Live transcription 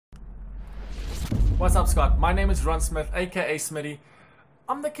What's up, Scott? My name is Ron Smith, aka Smitty.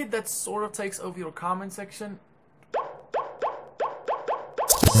 I'm the kid that sort of takes over your comment section.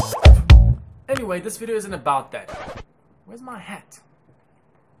 Anyway, this video isn't about that. Where's my hat?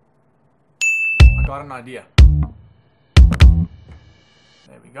 I got an idea.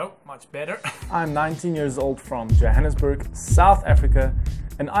 There we go, much better. I'm 19 years old from Johannesburg, South Africa,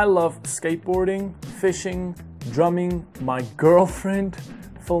 and I love skateboarding, fishing, drumming, my girlfriend,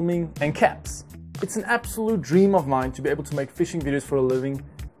 filming, and caps. It's an absolute dream of mine to be able to make fishing videos for a living,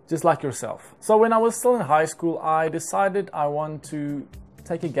 just like yourself. So when I was still in high school, I decided I want to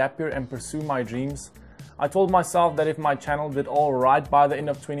take a gap year and pursue my dreams. I told myself that if my channel did all right by the end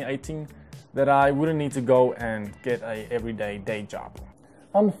of 2018, that I wouldn't need to go and get a everyday day job.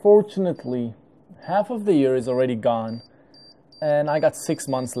 Unfortunately, half of the year is already gone, and I got 6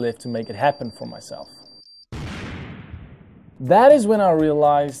 months left to make it happen for myself. That is when I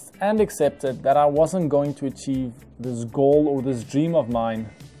realized and accepted that I wasn't going to achieve this goal or this dream of mine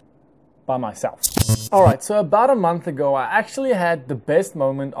by myself. Alright, so about a month ago, I actually had the best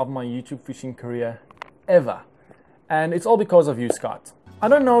moment of my YouTube fishing career ever. And it's all because of you, Scott. I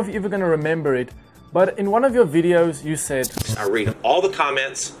don't know if you're ever going to remember it, but in one of your videos you said, I read all the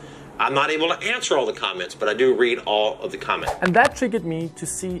comments. I'm not able to answer all the comments, but I do read all of the comments. And that triggered me to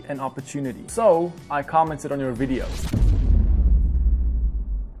see an opportunity. So I commented on your video.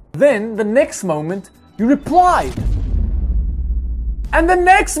 Then the next moment you replied. And the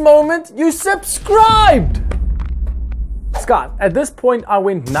next moment you subscribed. Scott, at this point I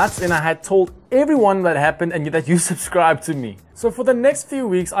went nuts and I had told everyone that happened and that you subscribed to me. So for the next few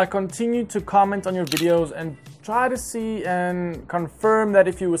weeks I continued to comment on your videos and try to see and confirm that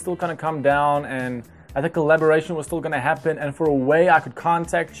if you were still gonna come down and that the collaboration was still gonna happen and for a way I could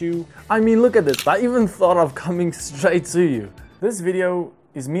contact you. I mean, look at this, I even thought of coming straight to you. This video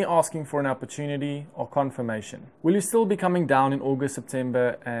is me asking for an opportunity or confirmation. Will you still be coming down in August,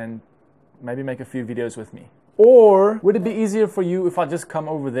 September and maybe make a few videos with me? Or would it be easier for you if I just come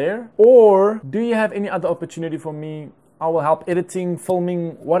over there? Or do you have any other opportunity for me? I will help editing,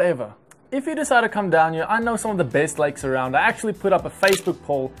 filming, whatever. If you decide to come down here, I know some of the best lakes around. I actually put up a Facebook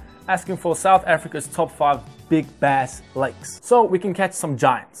poll asking for South Africa's top 5 big bass lakes, so we can catch some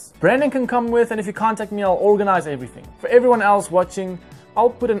giants. Brandon can come with, and if you contact me, I'll organize everything. For everyone else watching, I'll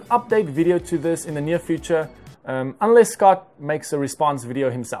put an update video to this in the near future, unless Scott makes a response video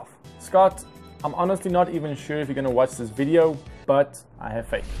himself. Scott, I'm honestly not even sure if you're gonna watch this video, but I have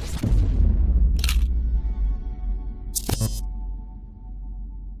faith.